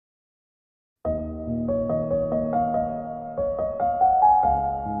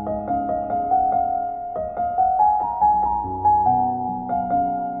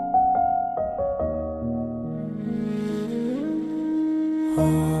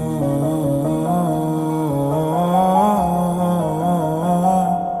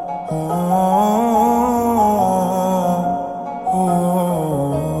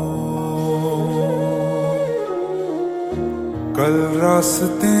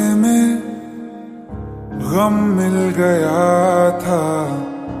में गम मिल गया था,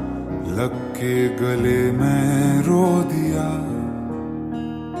 लग के गले में रो दिया।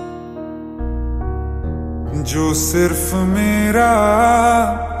 जो सिर्फ मेरा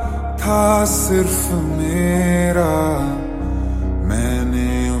था, सिर्फ मेरा,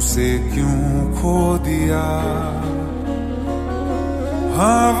 मैंने उसे क्यों खो दिया।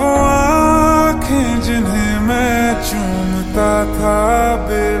 हाँ वो आंखें जिन्हें मैं चूमता था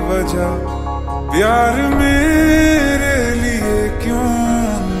बेवजह, प्यार मेरे लिए क्यों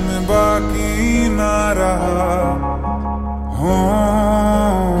उनमें बाकी ना रहा। हो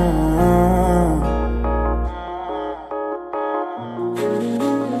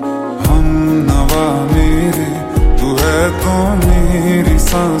हमनवा मेरे, तू है तो मेरी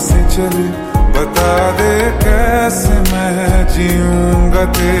सांसें चले, बता दे कैसे मैं जीऊंगा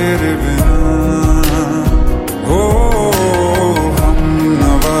तेरे बिना। हो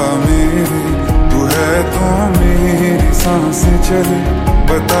हमनवा मेरे, तू है तो मेरी सांसें चले,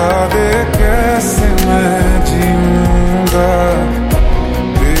 बता दे कैसे मैं जीऊंगा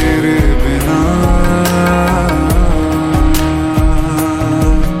तेरे बिना।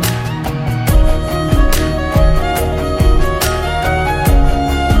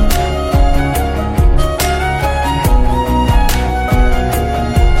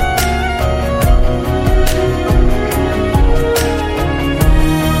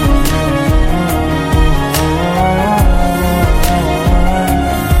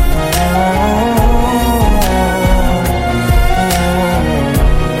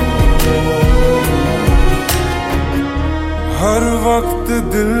 हर वक्त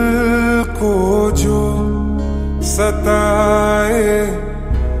दिल को जो सताए,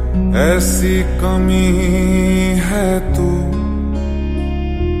 ऐसी कमी है तू।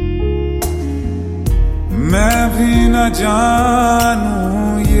 मैं भी न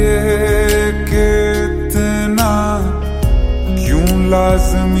जानूं ये कि इतना क्यों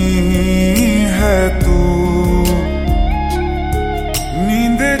लाज़मी है तू।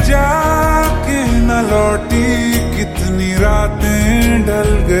 नींद जाके न लौटी, कितनी रातें ढल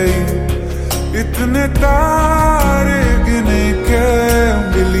गई, इतने तारे गिने के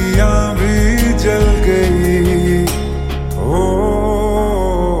उंगलियां भी जल गई। ओ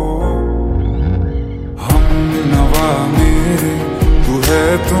हमनवा मेरे, तू है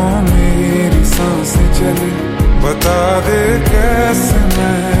तो मेरी सांसें चले, बता दे कैसे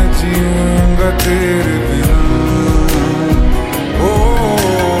मैं जीऊंगा तेरे बिना। ओ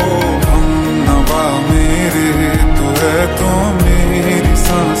हमनवा मेरे, तो मेरी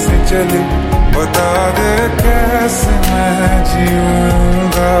सांसें चले, बता दे कैसे मैं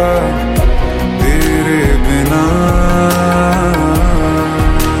जीऊंगा तेरे बिना।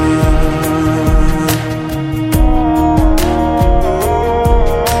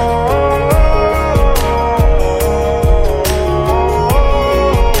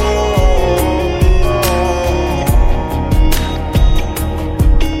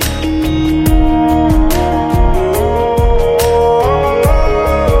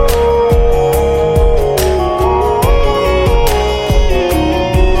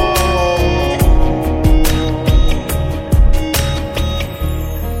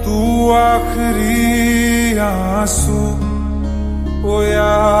 आखिरी आंसू ओ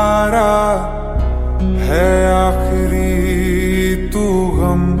यारा है, आखिरी तू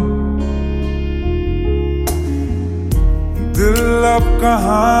गम। दिल अब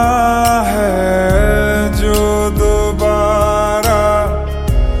कहाँ है जो दोबारा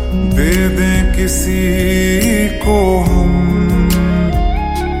दे दें किसी को हम।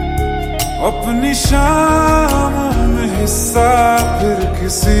 अपनी शामों में हिस्सा फिर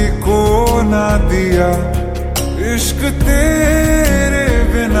किसी को ना दिया, इश्क तेरे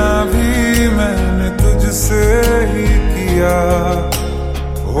बिना भी मैंने तुझसे ही किया।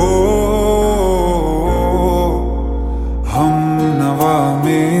 हो हमनवा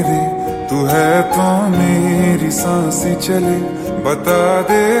मेरे, तू है तो मेरी सांसें चले, बता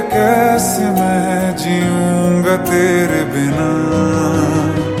दे कैसे मैं जीऊंगा तेरे बिना।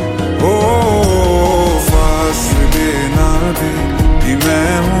 ओ फासले ना दे कि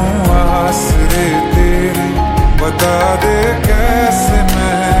मैं हूँ आसरे तेरे, बता दे कैसे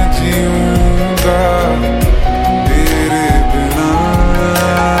मैं जीऊंगा तेरे बिना।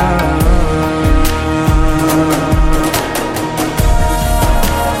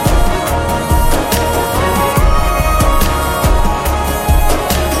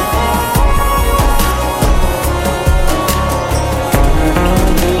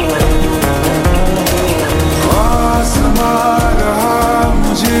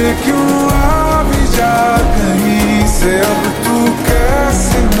 क्यों आ भी जा कहीं से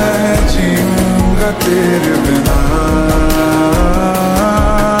मैं जीऊंगा तेरे बिना।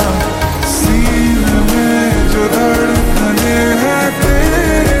 सीने में जो धड़कने हैं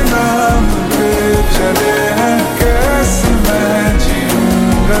तेरे नाम पे चले हैं, कैसे मैं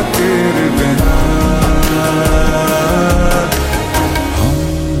जीऊंगा तेरे बिना।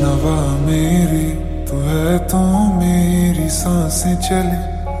 हमनवा मेरी तू है तो मेरी सांसें चले,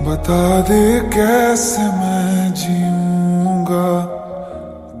 बता दे कैसे मैं